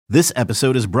This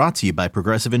episode is brought to you by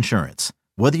Progressive Insurance.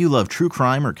 Whether you love true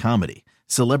crime or comedy,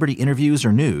 celebrity interviews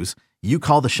or news, you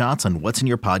call the shots on what's in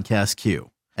your podcast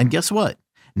queue. And guess what?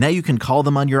 Now you can call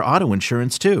them on your auto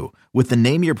insurance too with the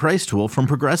Name Your Price tool from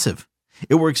Progressive.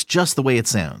 It works just the way it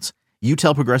sounds. You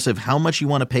tell Progressive how much you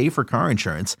want to pay for car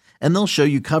insurance, and they'll show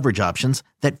you coverage options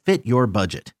that fit your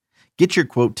budget. Get your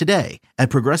quote today at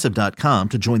Progressive.com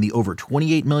to join the over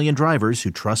 28 million drivers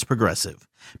who trust Progressive.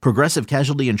 Progressive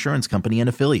Casualty Insurance Company and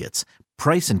Affiliates.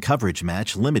 Price and coverage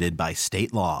match limited by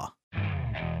state law.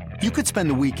 You could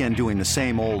spend the weekend doing the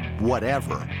same old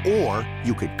whatever, or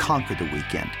you could conquer the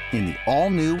weekend in the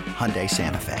all-new Hyundai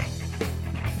Santa Fe.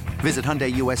 Visit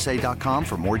HyundaiUSA.com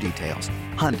for more details.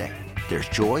 Hyundai, there's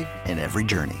joy in every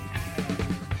journey.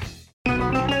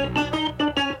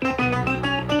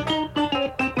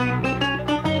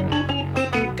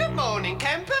 Good morning,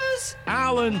 campers.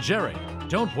 Alan Jerry.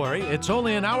 Don't worry, it's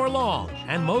only an hour long,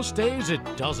 and most days it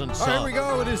doesn't suck. All right, here we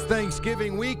go. It is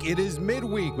Thanksgiving week. It is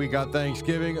midweek. We got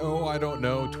Thanksgiving, I don't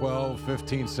know, 12,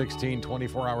 15, 16,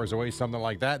 24 hours away, something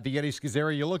like that. The Yeti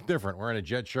Schizzeri, you look different. Wearing a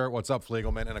jet shirt. What's up,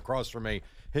 Fliegelman? And across from me,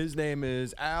 his name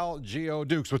is Al Gio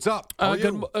Dukes. What's up? How are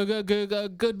you?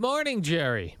 Good morning,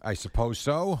 Jerry. I suppose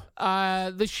so.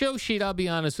 The show sheet, I'll be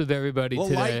honest with everybody Little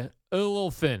today. light. A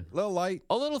little thin. Little light.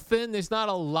 A little thin. There's not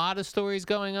a lot of stories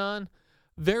going on.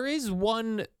 There is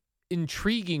one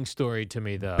intriguing story to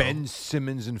me, though. Ben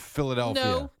Simmons in Philadelphia.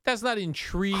 No, that's not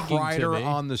intriguing to Kreider me.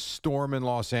 on the storm in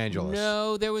Los Angeles.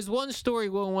 No, there was one story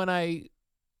when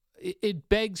it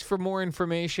begs for more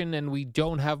information, and we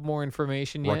don't have more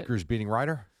information yet. Rutgers beating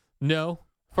Ryder? No.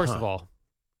 First of all,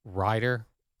 Ryder,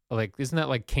 like, isn't that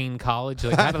like Kane College?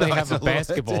 Like, how do they have a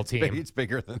basketball team? It's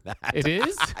bigger than that. It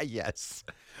is? Yes.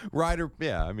 Ryder,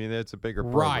 yeah, I mean, it's a bigger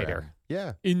program. Ryder.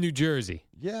 Yeah. In New Jersey.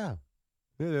 Yeah.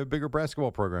 They're a bigger basketball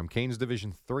program. Canes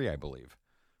Division III, I believe.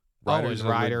 Ryder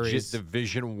Ryder is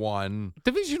Division One.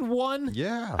 Division One?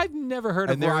 Yeah. I've never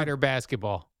heard And of they're- Ryder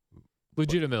basketball.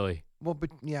 Legitimately. Well, but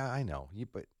yeah, I know.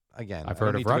 But again, I've I don't heard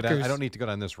of need to go down- Rutgers. I don't need to go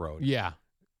down this road. Yeah.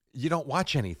 You don't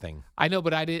watch anything. I know,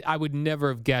 but I would never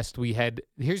have guessed we had.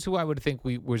 Here's who I would think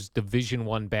we was Division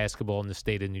One basketball in the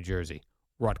state of New Jersey.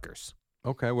 Rutgers.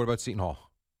 Okay, what about Seton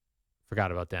Hall?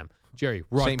 Forgot about them. Jerry,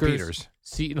 Rutgers. St. Peter's.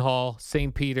 Seton Hall,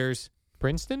 St. Peter's,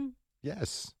 Princeton?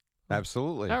 Yes,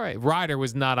 absolutely. All right. Ryder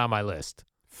was not on my list.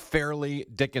 Fairleigh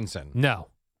Dickinson. No.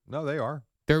 No, they are.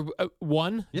 They're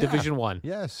one? Yeah. Division One.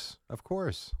 Yes, of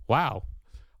course. Wow.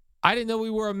 I didn't know we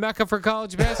were a mecca for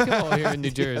college basketball here in New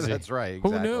Jersey. Yeah, that's right.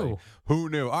 Exactly. Who knew? Who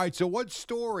knew? All right, so what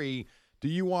story do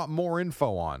you want more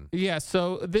info on? Yeah,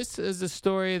 so this is a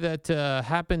story that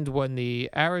happened when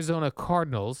the Arizona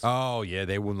Cardinals Oh, yeah,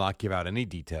 they will not give out any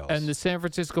details. and the San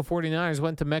Francisco 49ers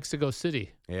went to Mexico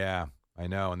City. Yeah, I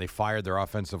know. And they fired their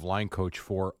offensive line coach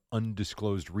for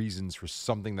undisclosed reasons for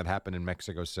something that happened in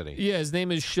Mexico City. Yeah, his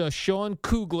name is Sean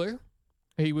Kugler.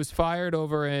 He was fired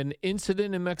over an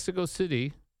incident in Mexico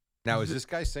City. Now, is this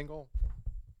guy single?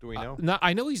 Do we know?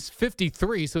 I know he's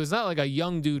 53, so it's not like a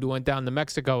young dude who went down to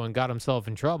Mexico and got himself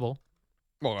in trouble.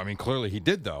 Well, I mean, clearly he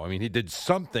did, though. I mean, he did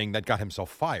something that got himself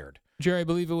fired. Jerry, I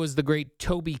believe it was the great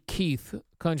Toby Keith,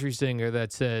 country singer,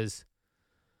 that says,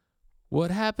 "What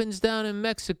happens down in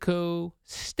Mexico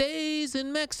stays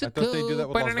in Mexico." I thought they do that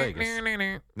with Las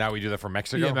Vegas. Now we do that for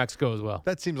Mexico? Yeah, Mexico as well.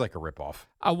 That seems like a ripoff.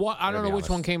 I don't Gotta know be which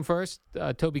one honest. came first.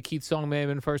 Toby Keith's song may have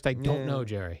been first. I don't know,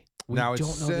 Jerry. We Now it don't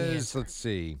know the says, answer. let's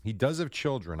see, he does have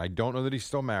children. I don't know that he's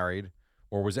still married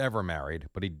or was ever married,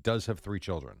 but he does have 3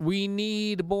 children. We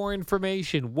need more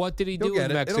information. What did he do You'll get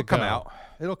in it. Mexico? It'll come out.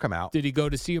 It'll come out. Did he go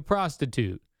to see a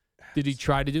prostitute? Did he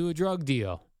try to do a drug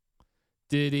deal?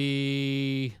 Did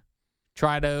he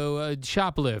try to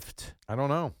shoplift? I don't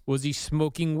know. Was he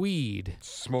smoking weed?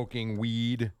 Smoking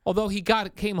weed. Although he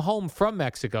came home from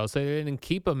Mexico, so they didn't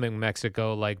keep him in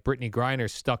Mexico like Brittany Griner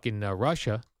stuck in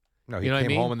Russia. No, he You know what I came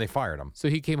mean? home and they fired him. So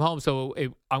he came home. So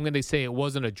I'm going to say it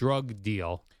wasn't a drug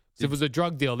deal. If it was a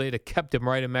drug deal, they'd have kept him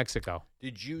right in Mexico.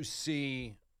 Did you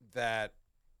see that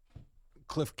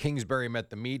Cliff Kingsbury met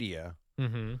the media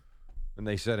Mm-hmm. and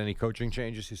they said any coaching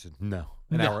changes? He said no.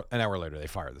 No. An hour later, they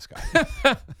fired this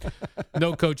guy.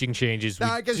 No coaching changes.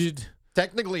 Now, I guess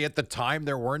technically at the time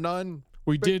there were none.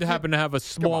 We But did you- happen to have a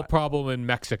small on. problem in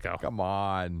Mexico. Come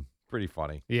on. Pretty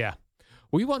funny. Yeah.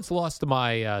 We once lost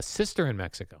my sister in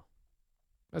Mexico.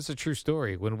 That's a true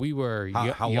story. When we were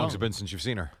How young. long's it been since you've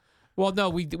seen her? Well, no,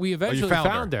 we eventually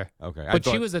found her. Okay. But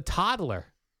she was a toddler.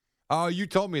 Oh, you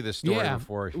told me this story Yeah,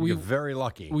 before. we- You're very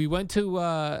lucky. We went to,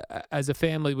 as a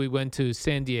family, we went to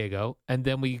San Diego, and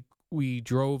then we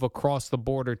drove across the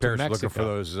border to Parents Mexico. looking for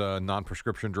those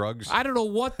non-prescription drugs. I don't know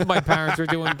what my parents were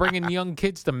doing, bringing young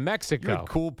kids to You Mexico. had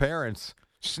cool parents.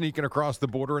 Sneaking across the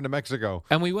border into Mexico.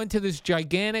 And we went to this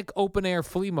gigantic open-air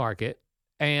flea market,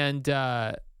 and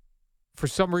for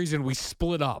some reason we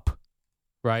split up,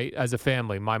 right, as a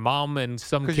family. My mom and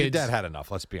some kids. Because your dad had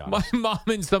enough, let's be honest. My mom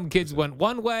and some kids went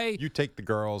one way. You take the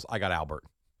girls. I got Albert.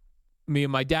 Me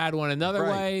and my dad went another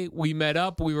way. We met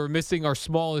up. We were missing our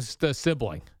smallest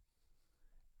sibling.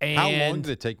 And How long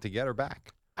did it take to get her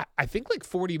back? I think like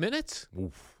 40 minutes.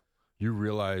 Oof. You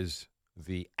realize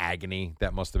the agony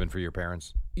that must have been for your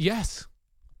parents? Yes.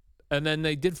 And then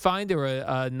they did find her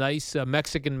a nice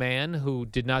Mexican man who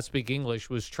did not speak English,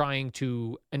 was trying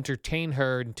to entertain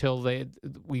her until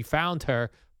we found her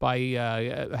by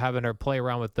having her play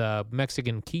around with the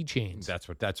Mexican keychains.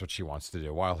 That's what she wants to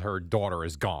do while her daughter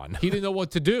is gone. He didn't know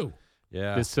what to do.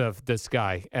 Yeah. This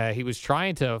guy. He was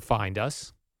trying to find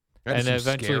us. That is And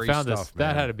some eventually scary found us. stuff, That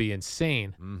man. had to be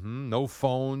insane. Mm-hmm. No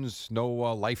phones, no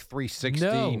Life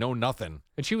 360, no nothing.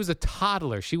 And she was a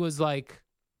toddler. She was like,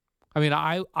 I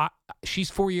mean, she's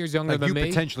 4 years younger than You me.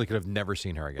 potentially could have never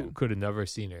seen her again. Could have never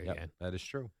seen her Yep, again. that is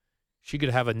true. She could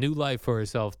have a new life for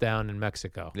herself down in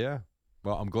Mexico. Yeah.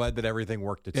 Well, I'm glad that everything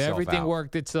worked Yeah, itself out. everything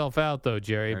worked itself out, though,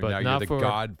 Jerry. And But now not you're the for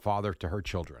godfather to her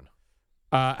children.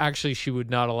 Actually, she would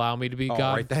not allow me to be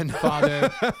Right then.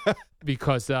 godfather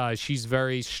because she's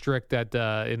very strict that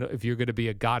if you're going to be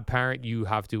a godparent, you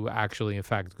have to actually, in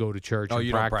fact, go to church and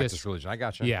you practice. don't practice religion. I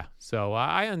got you. Yeah. So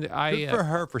Good for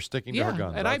her for sticking to her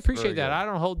guns. and I That's appreciate very that. good. I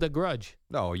don't hold the grudge.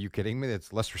 No, are you kidding me?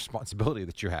 That's less responsibility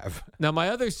that you have. Now, my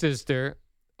other sister,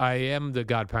 I am the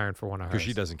godparent for one of hers. Because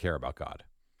she doesn't care about God.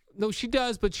 No, she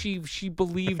does, but she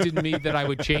believed in me that I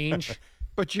would change.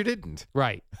 But you didn't.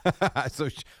 Right. So,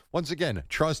 once again,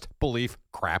 trust, belief,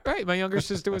 crap. Right. My younger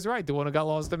sister was right. The one who got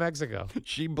lost in Mexico.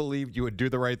 She believed you would do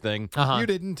the right thing. Uh-huh. You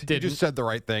didn't. You just said the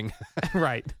right thing.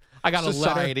 Right. I got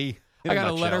Society. I got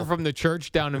a letter from the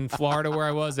church down in Florida where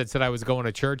I was that said I was going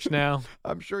to church now.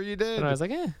 I'm sure you did. And I was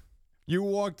like, You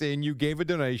walked in, you gave a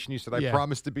donation, you said, I Yeah.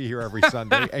 promise to be here every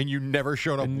Sunday, and you never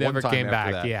showed up and one never time came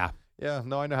after back. that. Yeah. Yeah,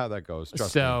 no, I know how that goes.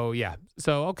 Trust me. So, yeah.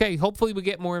 So, okay. Hopefully we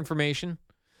get more information.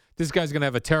 This guy's going to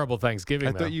have a terrible Thanksgiving,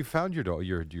 I though. thought you found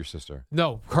your sister.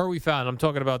 No, her we found. I'm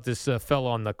talking about this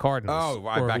fellow on the Cardinals. Oh,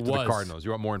 or back who to the was. Cardinals.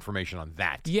 You want more information on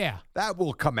that? Yeah. That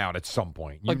will come out at some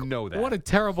point. You know that. What a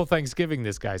terrible Thanksgiving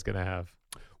this guy's going to have.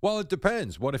 Well, it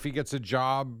depends. What if he gets a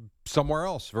job somewhere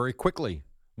else very quickly?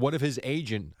 What if his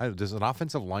agent, does an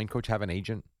offensive line coach have an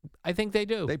agent? I think they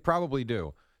do. They probably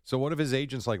do. So what if his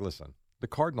agent's like, listen, the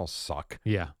Cardinals suck.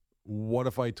 Yeah. What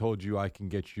if I told you I can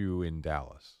get you in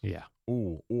Dallas? Yeah.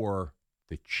 Ooh, or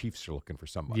the Chiefs are looking for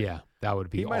somebody. Yeah. That would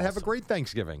be He might have a awesome. great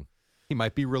Thanksgiving. He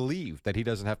might be relieved that he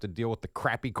doesn't have to deal with the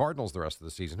crappy Cardinals the rest of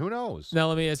the season. Who knows? Now,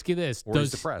 let me ask you this. Or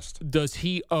he's depressed. Does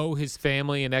he owe his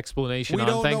family an explanation We on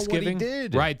don't know what he Thanksgiving?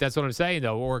 did. Right. That's what I'm saying,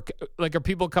 though. Or, like, are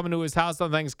people coming to his house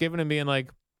on Thanksgiving and being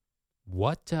like,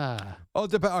 what All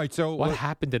right, so what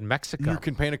happened in Mexico? you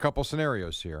can paint a couple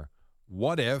scenarios here.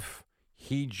 What if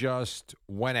he just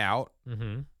went out,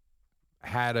 Mm-hmm.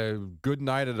 had a good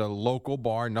night at a local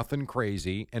bar, nothing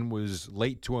crazy, and was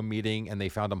late to a meeting, and they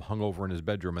found him hungover in his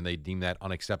bedroom, and they deemed that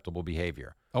unacceptable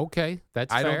behavior? Okay.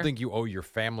 That's I fair. don't think you owe your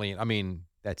family. I mean,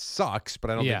 that sucks, but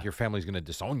I don't Yeah. think your family's going to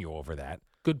disown you over that.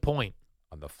 Good point.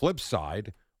 On the flip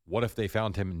side, what if they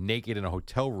found him naked in a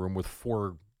hotel room with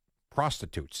 4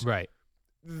 prostitutes? Right.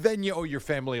 Then you owe your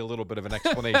family a little bit of an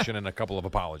explanation and a couple of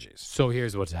apologies. So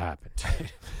here's what's happened.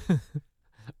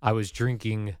 I was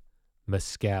drinking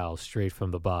mezcal straight from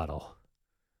the bottle.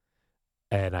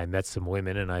 And I met some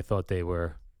women, and I thought they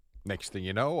were... Next thing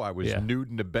you know, I was Yeah. nude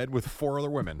in a bed with 4 other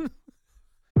women.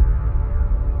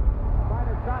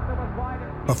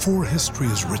 Before history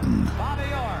is written,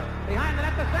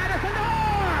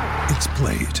 it's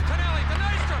played.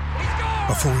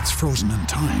 Before it's frozen in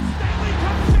time,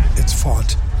 it's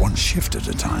fought one shift at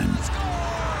a time.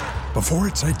 Before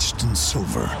it's etched in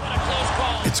silver,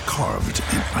 it's carved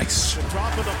in ice.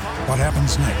 What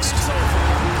happens next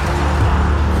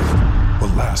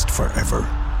will last forever.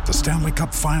 The Stanley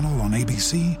Cup Final on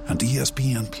ABC and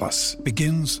ESPN Plus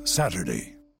begins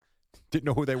Saturday. Didn't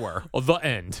know who they were. Oh, the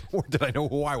end. Or did I know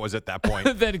who I was at that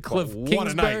point? Then Cliff But what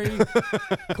a night.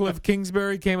 Kingsbury, Cliff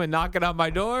Kingsbury came and knocking on my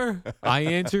door. I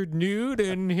answered nude,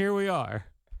 and here we are.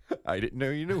 I didn't know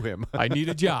you knew him. I need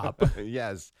a job.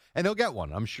 Yes. And he'll get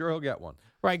one. I'm sure he'll get one.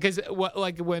 Right, because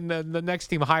when the next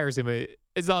team hires him,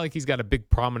 it's not like he's got a big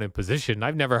prominent position.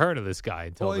 I've never heard of this guy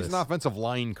until Well, he's this. an offensive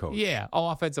line coach. Yeah,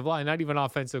 offensive line, not even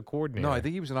offensive coordinator. No, I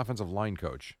think he was an offensive line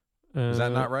coach. Is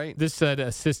that not right? This said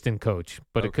assistant coach,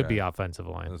 but it could Okay. be offensive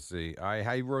line. Let's see.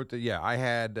 I wrote that. Yeah, I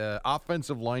had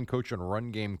offensive line coach and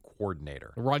run game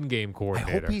coordinator. Run game I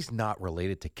coordinator. hope he's not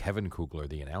related to Kevin Kugler,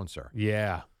 the announcer.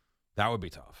 Yeah. That would be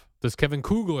tough. Does Kevin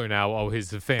Kugler now owe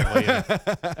his family an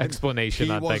explanation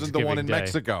He on wasn't Thanksgiving the one in Day?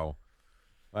 Mexico.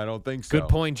 I don't think so. Good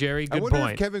point, Jerry. I Good wonder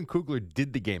point. if Kevin Kugler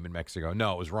did the game in Mexico.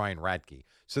 No, it was Ryan Radke.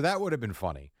 So that would have been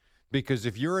funny because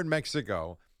if you're in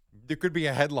Mexico, there could be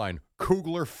a headline: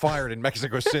 Kugler fired in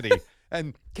Mexico City,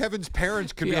 and Kevin's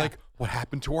parents could be Yeah. like, "What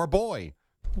happened to our boy?"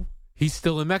 He's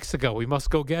still in Mexico. We must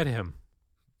go get him.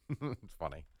 It's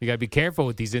funny. You got to be careful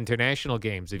with these international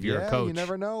games if you're a coach. You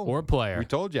never know. Or a player. We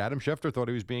told you, Adam Schefter thought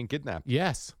he was being kidnapped.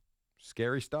 Yes.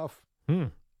 Scary stuff.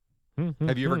 Mm-hmm.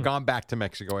 Have you ever gone back to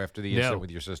Mexico after the incident No.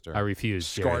 with your sister? I refuse.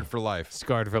 Scarred Jerry. for life.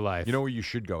 Scarred for life. You know where you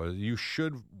should go? You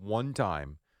should one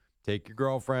time take your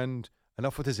girlfriend.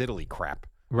 Enough with this Italy crap.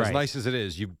 As Right. nice as it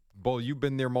is, you've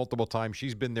been there multiple times.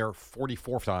 She's been there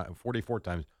 44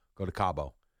 times. Go to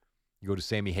Cabo. You go to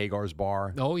Sammy Hagar's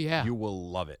bar. Oh, yeah. You will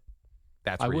love it.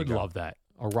 That's I where you would go. love that.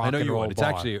 A rock I know and you roll would.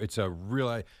 bar. It's a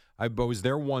real. I was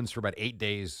there once for about 8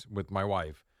 days with my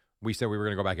wife. We said we were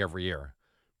going to go back every year.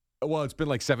 Well, it's been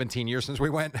like 17 years since we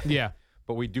went. Yeah.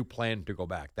 But we do plan to go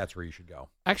back. That's where you should go.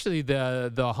 Actually,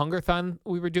 the Hungerthon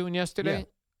we were doing yesterday, Yeah.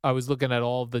 I was looking at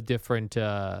all the different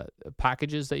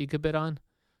packages that you could bid on.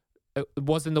 It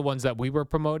wasn't the ones that we were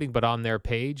promoting, but on their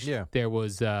page, Yeah. there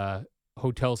was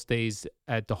hotel stays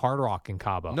at the Hard Rock in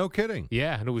Cabo. No kidding.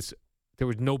 Yeah, and there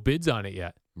was no bids on it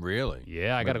yet. Really?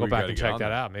 Yeah, I Maybe got to go we back gotta and get check on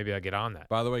that out. Maybe I get on that.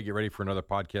 By the way, get ready for another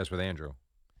podcast with Andrew.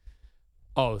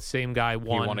 Oh, same guy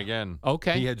won. He won again.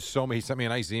 Okay. He had so many. He sent me a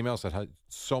nice email. Said had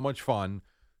so much fun.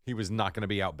 He was not going to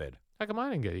be outbid. How come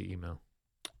I didn't get an email?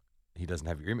 He doesn't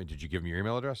have your email. Did you give him your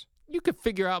email address? You could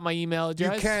figure out my email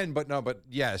address. You can, but no. But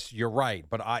yes, you're right.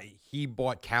 But he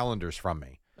bought calendars from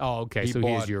me Oh, okay. He So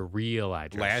here's bought your real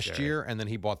address. last Jerry. year, and then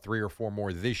he bought 3 or 4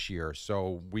 more this year.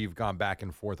 So we've gone back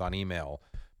and forth on email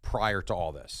prior to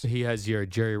all this. He has your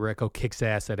Jerry Recco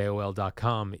kickass at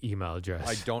AOL.com email address.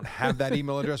 I don't have that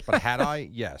email address, but had I,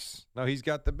 yes. No, he's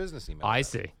got the business email. I address.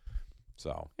 see.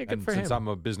 So, Hey, good and for since him. I'm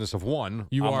a business of one,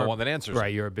 You I'm are the one that answers.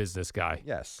 Right, you're a business guy.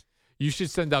 Yes. You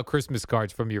should send out Christmas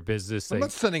cards from your business. I'm say-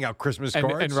 not sending out Christmas and,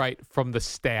 cards. and write from the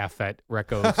staff at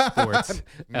Recco Sports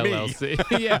Me.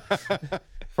 LLC. Yeah,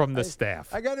 from the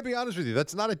staff. I got to be honest with you.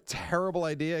 That's not a terrible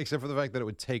idea, except for the fact that it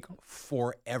would take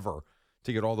forever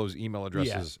to get all those email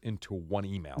addresses into one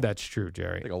email. That's true,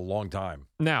 Jerry. Take a long time.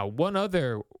 Now, one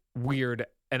other weird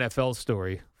NFL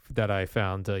story that I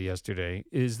found yesterday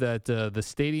is that the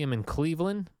stadium in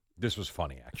Cleveland, This was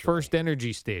funny, actually. First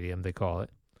Energy Stadium, they call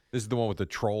it. This is the one with the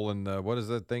troll and the, what is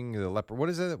that thing? The leopard. What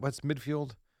is it? What's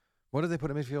midfield? What did they put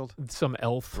in midfield? Some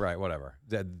elf. Right, whatever.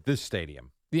 This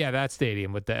stadium. Yeah, that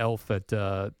stadium with the elf at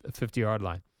the 50-yard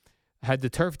line had the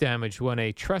turf damage when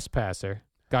a trespasser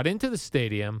got into the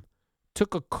stadium,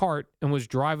 took a cart, and was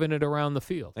driving it around the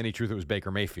field. Any truth, it was Baker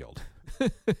Mayfield.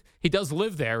 He does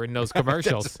live there in those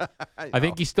commercials. I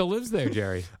think he still lives there,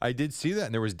 Jerry. I did see that,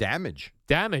 and there was damage.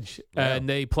 Damage. Yeah. And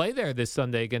they play there this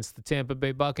Sunday against the Tampa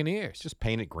Bay Buccaneers. Just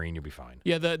paint it green, you'll be fine.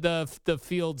 Yeah, the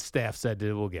field staff said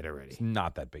that we'll get it ready. It's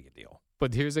not that big a deal.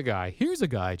 But here's a guy,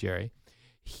 Jerry.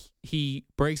 He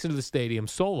breaks into the stadium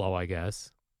solo, I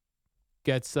guess,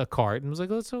 gets a cart, and was like,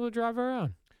 let's go drive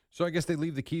around. So I guess they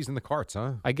leave the keys in the carts,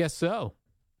 huh? I guess so.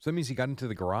 So that means he got into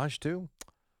the garage too?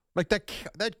 Like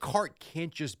that cart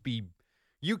can't just be.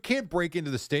 You can't break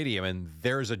into the stadium and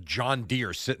there's a John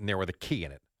Deere sitting there with a key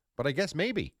in it. But I guess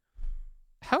maybe.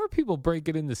 How are people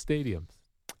breaking into stadiums?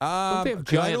 Don't they have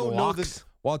 'cause I giant don't know locks?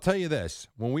 well, I'll tell you this.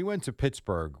 When we went to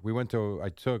Pittsburgh, I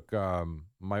took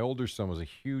my older son was a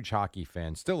huge hockey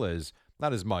fan, still is,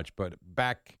 not as much, but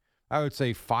back, I would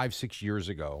say 5-6 years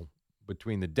ago,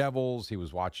 between the Devils, he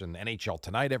was watching NHL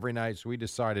Tonight every night. So we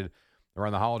decided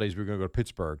around the holidays we were going to go to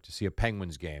Pittsburgh to see a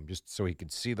Penguins game, just so he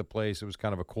could see the place. It was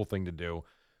kind of a cool thing to do.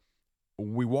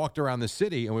 We walked around the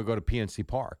city and we go to PNC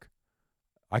Park.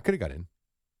 I could have got in.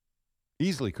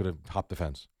 Easily could have hopped the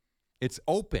fence. It's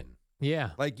open.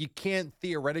 Yeah. Like, you can't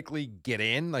theoretically get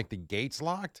in, like the gate's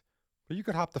locked, but you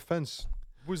could hop the fence.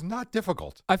 It was not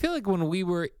difficult. I feel like when we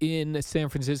were in San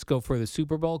Francisco for the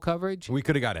Super Bowl coverage, We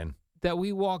could have got in. that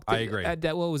we walked I agree. at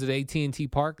that, what was it, AT&T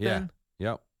Park Yeah. then?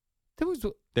 Yep. There was,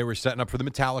 They were setting up for the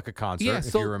Metallica concert, Yeah, if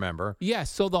so- you remember. yeah,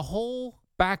 so the whole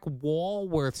back wall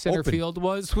where center Open. field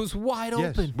was wide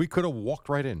Yes, open. we could have walked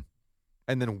right in.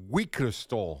 And then we could have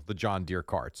stole the John Deere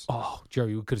carts. Oh,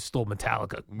 Jerry, we could have stole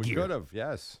Metallica We gear. could have,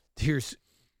 yes. Here's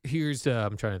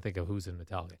I'm trying to think of who's in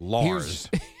Metallica. Lars.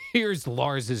 Here's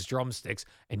Lars's drumsticks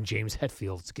and James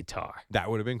Hetfield's guitar. That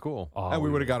would have been cool. Oh, and we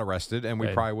we would have got arrested, and we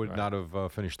Right, probably would right. not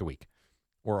have finished the week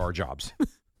or our jobs.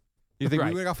 You think Right.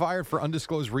 we would have got fired for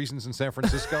undisclosed reasons in San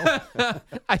Francisco?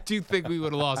 I do think we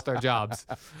would have lost our jobs.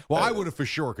 Well, I would have for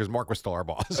sure, because Mark was still our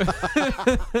boss.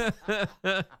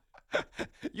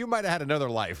 You might have had another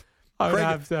life.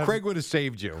 Craig would have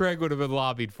saved you. Craig would have been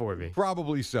lobbied for me.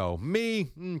 Probably so.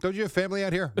 Me, don't you have family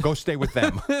out here? Go stay with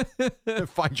them.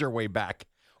 Find your way back.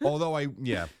 Although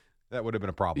that would have been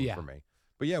a problem for me.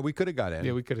 But yeah, we could have got in.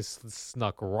 Yeah, we could have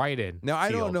snuck right in. Now,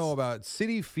 I don't know about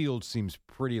Citi Field seems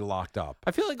pretty locked up.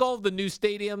 I feel like all of the new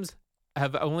stadiums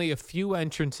have only a few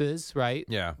entrances, right?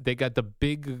 Yeah. They got the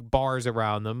big bars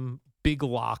around them, big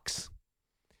locks.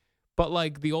 But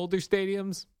like the older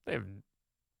stadiums,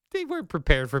 they weren't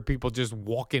prepared for people just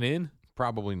walking in.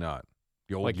 Probably not.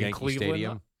 The old Like in Yankee Cleveland?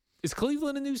 Stadium. Is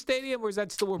Cleveland a new stadium, or is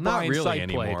that still where Not Brian really Sight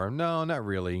anymore. played? No, not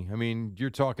really. I mean, you're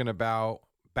talking about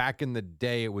back in the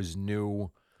day, it was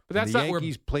new. But that's the not where.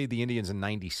 Yankees played the Indians in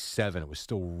 '97. It was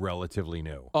still relatively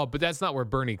new. Oh, but that's not where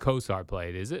Bernie Kosar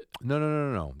played, is it?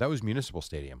 No. That was Municipal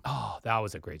Stadium. Oh, that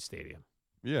was a great stadium.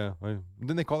 Yeah.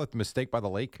 Didn't they call it the Mistake by the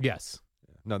Lake? Yes.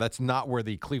 No, that's not where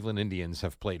the Cleveland Indians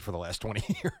have played for the last 20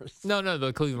 years. No,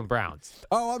 the Cleveland Browns.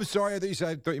 Oh, I'm sorry. I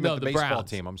thought you meant the baseball Browns.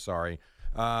 team. I'm sorry.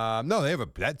 No, they have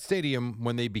that stadium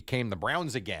when they became the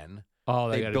Browns again. Oh,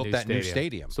 they got built a new that stadium. new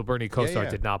stadium. So Bernie Kosar Yeah.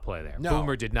 did not play there. No.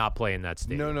 Boomer did not play in that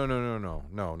stadium. No,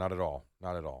 not at all.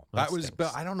 Not at all. That That was stinks.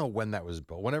 built. I don't know when that was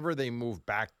built. Whenever they moved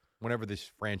back, whenever this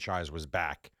franchise was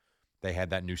back, they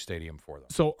had that new stadium for them.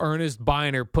 So Ernest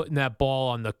Biner putting that ball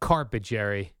on the carpet,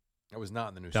 Jerry, That was not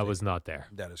in the new that stadium. was not there.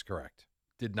 That is correct.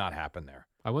 Did not happen there.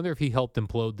 I wonder if he helped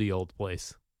implode the old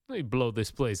place. Let me blow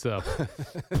this place up.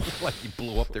 Like he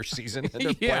blew up their season and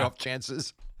their Yeah. playoff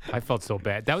chances. I felt so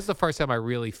bad. That was the first time I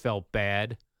really felt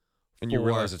bad. And you for-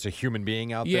 realize it's a human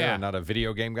being out there Yeah. and not a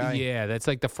video game guy? Yeah, that's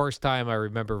like the first time I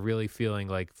remember really feeling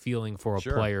for a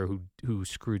Sure. player who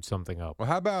screwed something up. Well,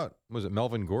 how about, was it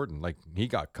Melvin Gordon? Like, he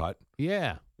got cut.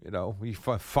 Yeah, You know, he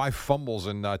 5 fumbles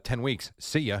in 10 weeks.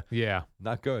 See ya. yeah.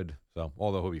 Not good. So,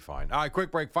 although he'll be fine. All right,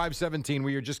 quick break. 5:17.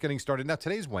 We are just getting started. Now,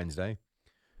 today's Wednesday.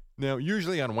 Now,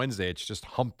 usually on Wednesday, it's just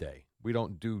hump day. We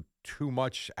don't do too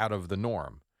much out of the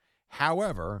norm.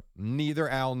 However, neither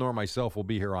Al nor myself will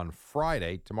be here on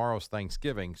Friday. Tomorrow's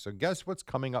Thanksgiving. So, guess what's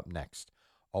coming up next?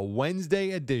 A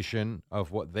Wednesday edition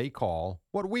of what we call,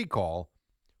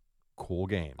 Cool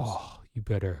Games. Oh, you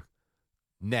better.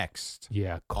 Next,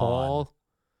 Yeah, call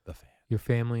The Fan. your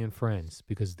family and friends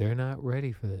because they're not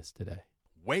ready for this today.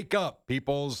 Wake up,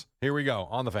 peoples. Here we go.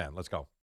 On the Fan. Let's go.